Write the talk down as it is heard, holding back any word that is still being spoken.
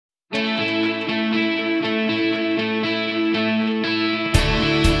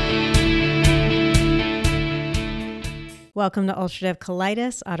Welcome to Ulcerative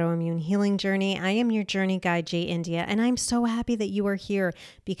Colitis, Autoimmune Healing Journey. I am your journey guide, Jay India, and I'm so happy that you are here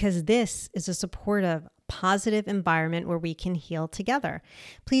because this is a supportive, positive environment where we can heal together.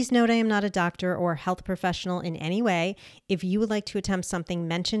 Please note I am not a doctor or health professional in any way. If you would like to attempt something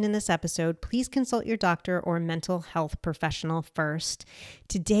mentioned in this episode, please consult your doctor or mental health professional first.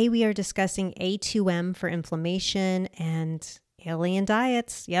 Today we are discussing A2M for inflammation and alien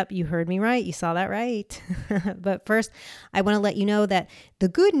diets. Yep, you heard me right. You saw that right. But first, I want to let you know that the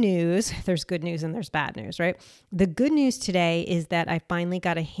good news, there's good news and there's bad news, right? The good news today is that I finally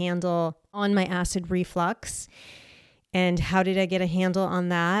got a handle on my acid reflux. And how did I get a handle on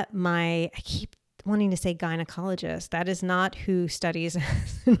that? I keep wanting to say gynecologist. That is not who studies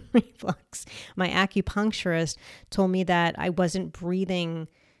acid reflux. My acupuncturist told me that I wasn't breathing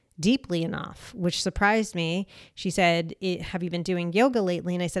deeply enough, which surprised me. She said, have you been doing yoga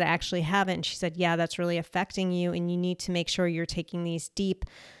lately? And I said, I actually haven't. And she said, yeah, that's really affecting you. And you need to make sure you're taking these deep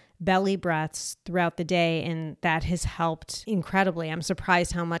belly breaths throughout the day. And that has helped incredibly. I'm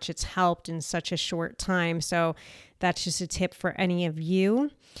surprised how much it's helped in such a short time. So that's just a tip for any of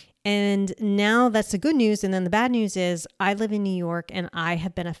you. And now that's the good news. And then the bad news is I live in New York and I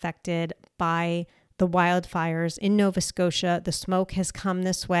have been affected by the wildfires in Nova Scotia. The smoke has come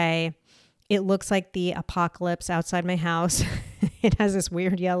this way. It looks like the apocalypse outside my house. It has this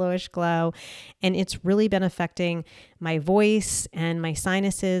weird yellowish glow, and it's really been affecting my voice and my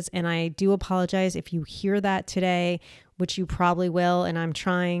sinuses. And I do apologize if you hear that today, which you probably will. And I'm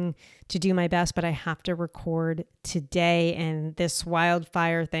trying to do my best, but I have to record today. And this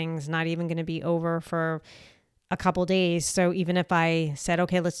wildfire thing's not even going to be over for a couple days. So even if I said,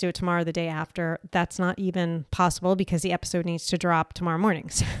 okay, let's do it tomorrow, the day after, that's not even possible because the episode needs to drop tomorrow morning.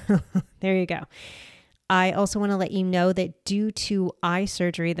 So there you go. I also want to let you know that due to eye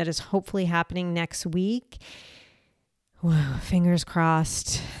surgery that is hopefully happening next week, whoa, fingers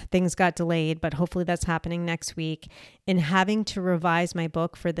crossed, things got delayed, but hopefully that's happening next week. And having to revise my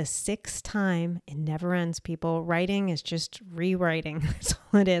book for the 6th time, it never ends, people. Writing is just rewriting. That's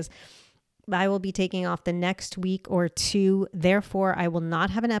all it is. I will be taking off the next week or two. Therefore, I will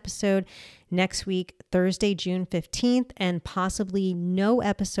not have an episode next week, Thursday, June 15th, and possibly no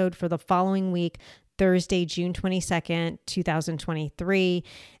episode for the following week, Thursday, June 22nd, 2023.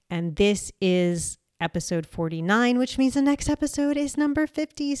 And this is episode 49, which means the next episode is number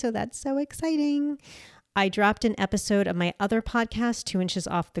 50. So that's so exciting. I dropped an episode of my other podcast, 2 Inches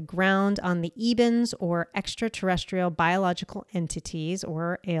Off the Ground, on the EBINs, or extraterrestrial biological entities,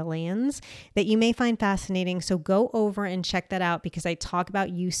 or aliens, that you may find fascinating. So go over and check that out because I talk about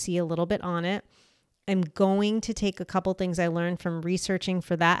UC a little bit on it. I'm going to take a couple things I learned from researching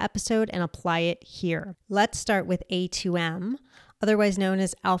for that episode and apply it here. Let's start with A2M, otherwise known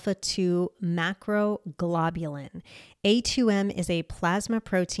as alpha-2 macroglobulin. A2M is a plasma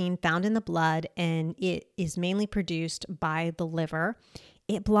protein found in the blood, and it is mainly produced by the liver.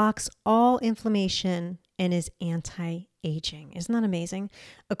 It blocks all inflammation and is anti-aging. Isn't that amazing?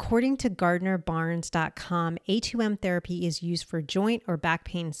 According to GardnerBarnes.com, A2M therapy is used for joint or back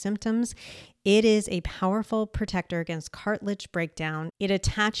pain symptoms. It is a powerful protector against cartilage breakdown. It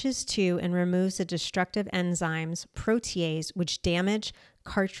attaches to and removes the destructive enzymes, protease, which damage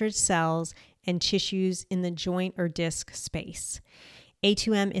cartilage cells and tissues in the joint or disc space.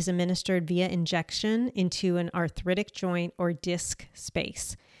 A2M is administered via injection into an arthritic joint or disc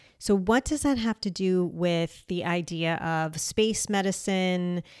space. So what does that have to do with the idea of space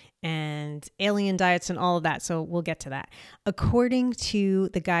medicine and alien diets and all of that? So we'll get to that. According to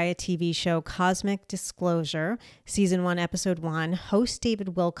the Gaia TV show Cosmic Disclosure, Season 1, Episode 1, host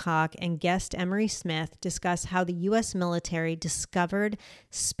David Wilcock and guest Emery Smith discuss how the U.S. military discovered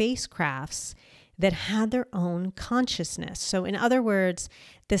spacecrafts that had their own consciousness. So in other words,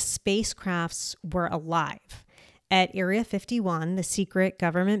 the spacecrafts were alive. At Area 51, the secret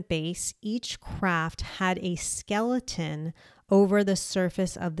government base, each craft had a skeleton over the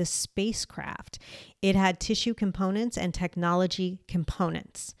surface of the spacecraft. It had tissue components and technology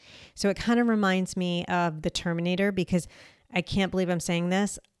components. So it kind of reminds me of the Terminator, because I can't believe I'm saying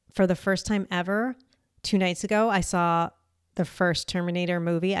this. For the first time ever, 2 nights ago, I saw the first Terminator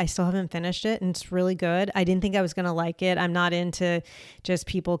movie. I still haven't finished it, and it's really good. I didn't think I was going to like it. I'm not into just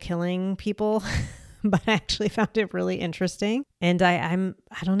people killing people. But I actually found it really interesting. And I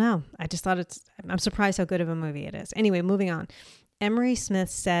don't know. I just thought I'm surprised how good of a movie it is. Anyway, moving on. Emery Smith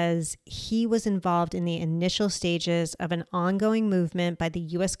says he was involved in the initial stages of an ongoing movement by the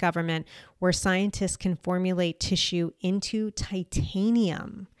U.S. government where scientists can formulate tissue into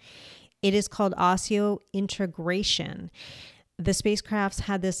titanium. It is called osseointegration. The spacecrafts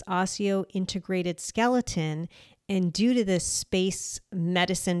had this osseointegrated skeleton, And due to this space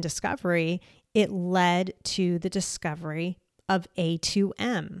medicine discovery, it led to the discovery of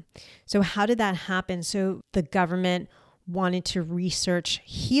A2M. So how did that happen? So the government wanted to research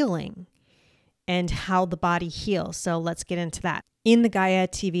healing and how the body heals. So let's get into that. In the Gaia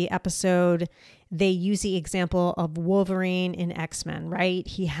TV episode, they use the example of Wolverine in X-Men, right?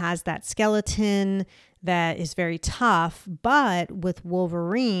 He has that skeleton that is very tough, but with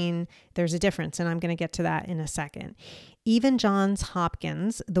Wolverine, there's a difference, and I'm going to get to that in a second. Even Johns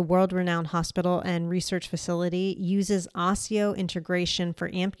Hopkins, the world-renowned hospital and research facility, uses osseointegration for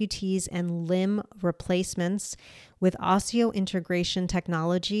amputees and limb replacements. With osseointegration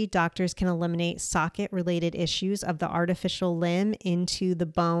technology, doctors can eliminate socket-related issues of the artificial limb into the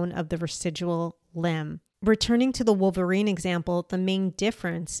bone of the residual limb. Returning to the Wolverine example, the main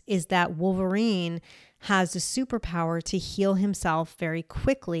difference is that Wolverine has the superpower to heal himself very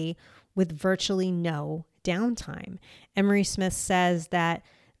quickly with virtually no downtime. Emery Smith says that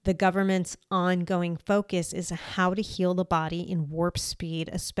the government's ongoing focus is how to heal the body in warp speed,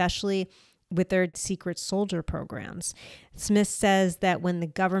 especially with their secret soldier programs. Smith says that when the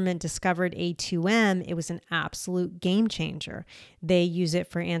government discovered A2M, it was an absolute game changer. They use it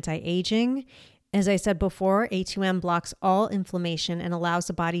for anti-aging. As I said before, A2M blocks all inflammation and allows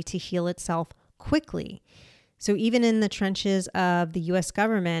the body to heal itself quickly. So even in the trenches of the US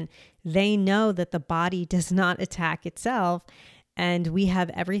government, they know that the body does not attack itself, and we have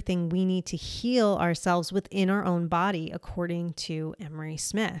everything we need to heal ourselves within our own body, according to Emery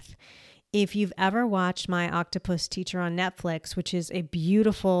Smith. If you've ever watched My Octopus Teacher on Netflix, which is a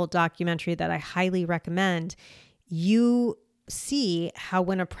beautiful documentary that I highly recommend, you see how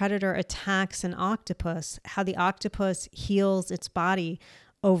when a predator attacks an octopus, how the octopus heals its body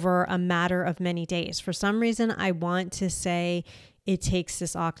over a matter of many days. For some reason, I want to say it takes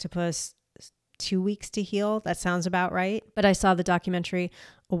this octopus 2 weeks to heal. That sounds about right. But I saw the documentary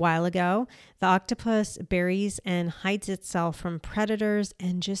a while ago. The octopus buries and hides itself from predators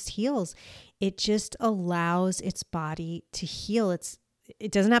and just heals. It just allows its body to heal. It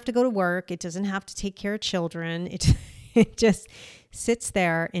doesn't have to go to work. It doesn't have to take care of children. It just sits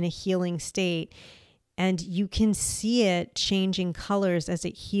there in a healing state. And you can see it changing colors as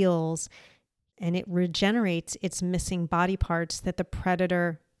it heals, and it regenerates its missing body parts that the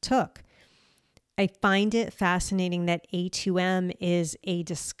predator took. I find it fascinating that A2M is a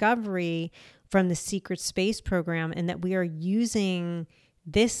discovery from the secret space program, and that we are using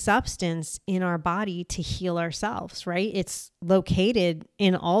this substance in our body to heal ourselves, right? It's located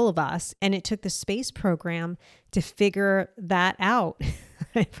in all of us, and it took the space program to figure that out.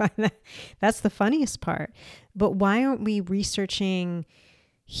 I find that's the funniest part. But why aren't we researching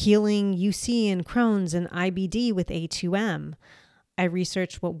healing UC and Crohn's and IBD with A2M? I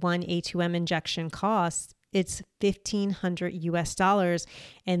researched what one A2M injection costs. It's $1,500 US.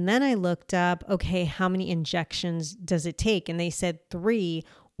 And then I looked up, okay, how many injections does it take? And they said 3,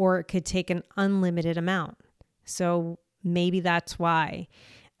 or it could take an unlimited amount. So maybe that's why.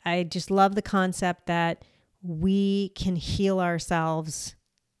 I just love the concept that we can heal ourselves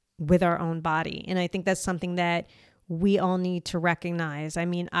with our own body. And I think that's something that we all need to recognize. I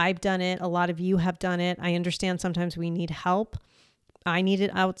mean, I've done it. A lot of you have done it. I understand sometimes we need help. I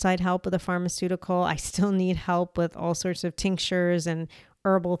needed outside help with a pharmaceutical. I still need help with all sorts of tinctures and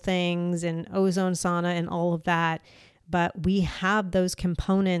herbal things and ozone sauna and all of that. But we have those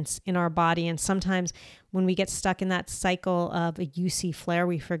components in our body. And sometimes when we get stuck in that cycle of a UC flare,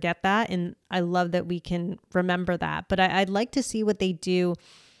 we forget that. And I love that we can remember that. But I'd like to see what they do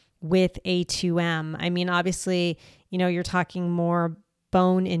with A2M. I mean, obviously, you're talking more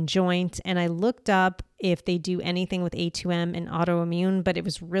bone and joint. And I looked up if they do anything with A2M and autoimmune, but it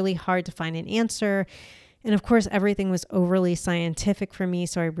was really hard to find an answer. And of course, everything was overly scientific for me,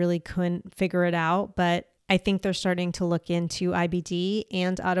 so I really couldn't figure it out. But I think they're starting to look into IBD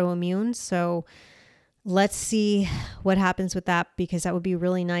and autoimmune. So let's see what happens with that, because that would be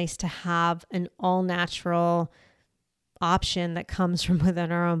really nice to have an all-natural option that comes from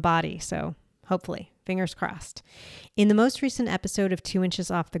within our own body. So hopefully, fingers crossed. In the most recent episode of 2 Inches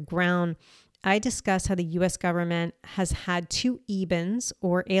Off the Ground, I discuss how the US government has had 2 EBINs,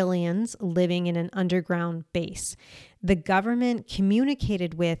 or aliens, living in an underground base. The government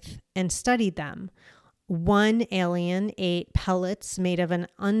communicated with and studied them. One alien ate pellets made of an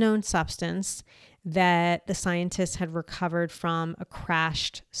unknown substance that the scientists had recovered from a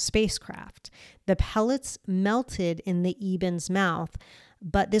crashed spacecraft. The pellets melted in the EBIN's mouth,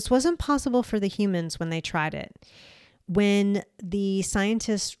 but this wasn't possible for the humans when they tried it. When the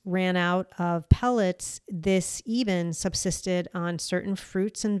scientists ran out of pellets, this EBIN subsisted on certain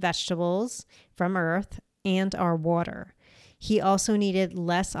fruits and vegetables from Earth, and our water. He also needed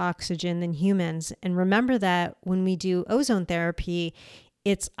less oxygen than humans. And remember that when we do ozone therapy,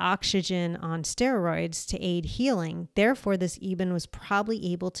 it's oxygen on steroids to aid healing. Therefore, this Eben was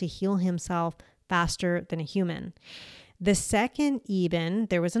probably able to heal himself faster than a human. The second Eben,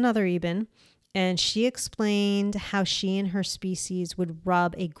 there was another Eben, and she explained how she and her species would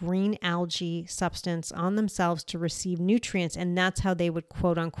rub a green algae substance on themselves to receive nutrients, and that's how they would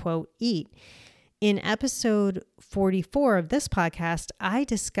quote unquote eat. In episode 44 of this podcast, I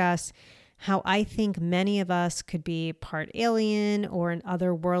discuss how I think many of us could be part alien or an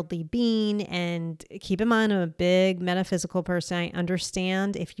otherworldly being. And keep in mind, I'm a big metaphysical person. I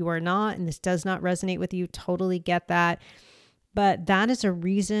understand if you are not, and this does not resonate with you, totally get that. But that is a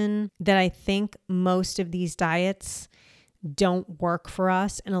reason that I think most of these diets don't work for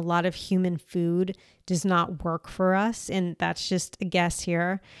us, and a lot of human food does not work for us. And that's just a guess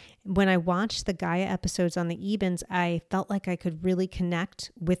here. When I watched the Gaia episodes on the Ebens, I felt like I could really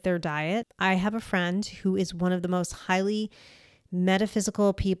connect with their diet. I have a friend who is one of the most highly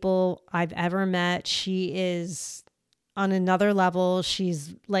metaphysical people I've ever met. She is on another level.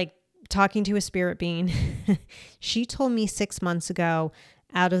 She's like talking to a spirit being. She told me 6 months ago,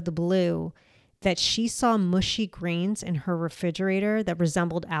 out of the blue, that she saw mushy greens in her refrigerator that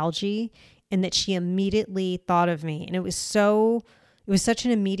resembled algae, and that she immediately thought of me. And it was such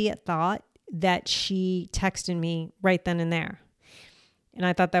an immediate thought that she texted me right then and there. And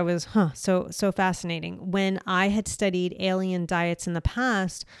I thought that was so fascinating. When I had studied alien diets in the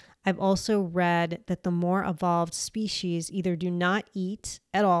past, I've also read that the more evolved species either do not eat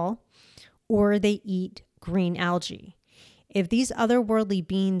at all or they eat green algae. If these otherworldly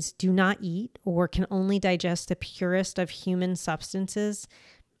beings do not eat or can only digest the purest of human substances,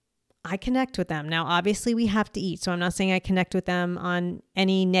 I connect with them. Now, obviously we have to eat. So I'm not saying I connect with them on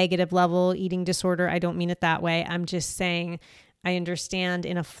any negative level, eating disorder. I don't mean it that way. I'm just saying I understand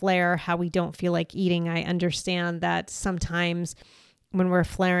in a flare how we don't feel like eating. I understand that sometimes when we're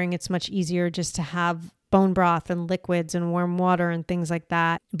flaring, it's much easier just to have bone broth and liquids and warm water and things like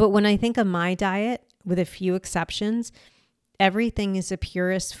that. But when I think of my diet, with a few exceptions, everything is the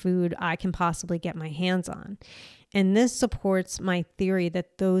purest food I can possibly get my hands on. And this supports my theory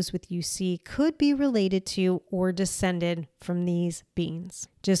that those with UC could be related to or descended from these beings.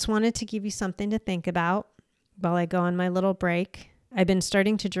 Just wanted to give you something to think about while I go on my little break. I've been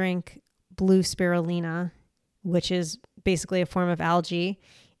starting to drink blue spirulina, which is basically a form of algae,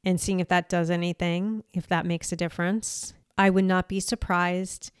 and seeing if that does anything, if that makes a difference. I would not be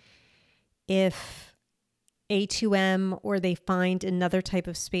surprised if A2M or they find another type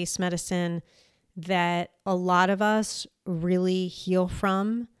of space medicine that a lot of us really heal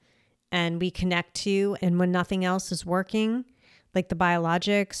from and we connect to. And when nothing else is working, like the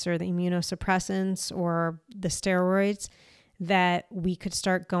biologics or the immunosuppressants or the steroids, that we could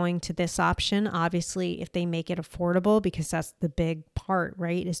start going to this option. Obviously, if they make it affordable, because that's the big part,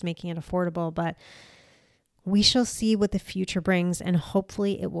 right? Is making it affordable. But we shall see what the future brings, and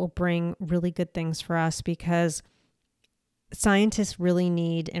hopefully it will bring really good things for us, because scientists really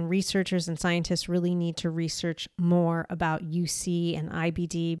need, and researchers and scientists really need to research more about UC and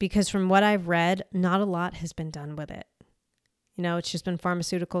IBD, because from what I've read, not a lot has been done with it. You know, it's just been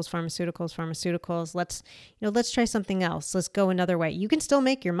pharmaceuticals. Let's try something else. Let's go another way. You can still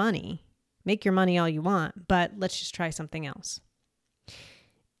make your money all you want, but let's just try something else.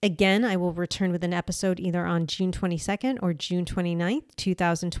 Again, I will return with an episode either on June 22nd or June 29th,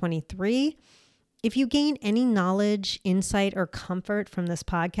 2023. If you gain any knowledge, insight, or comfort from this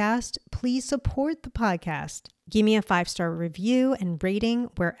podcast, please support the podcast. Give me a 5-star review and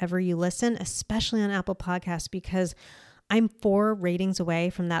rating wherever you listen, especially on Apple Podcasts, because I'm 4 ratings away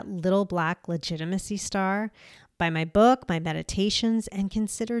from that little black legitimacy star. Buy my book, my meditations, and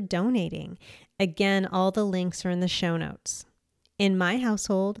consider donating. Again, all the links are in the show notes. In my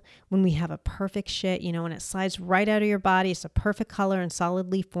household, when we have a perfect shit, when it slides right out of your body, it's a perfect color and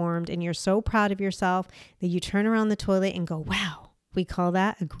solidly formed, and you're so proud of yourself that you turn around the toilet and go, wow, we call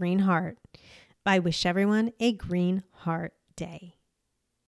that a green heart. I wish everyone a green heart day.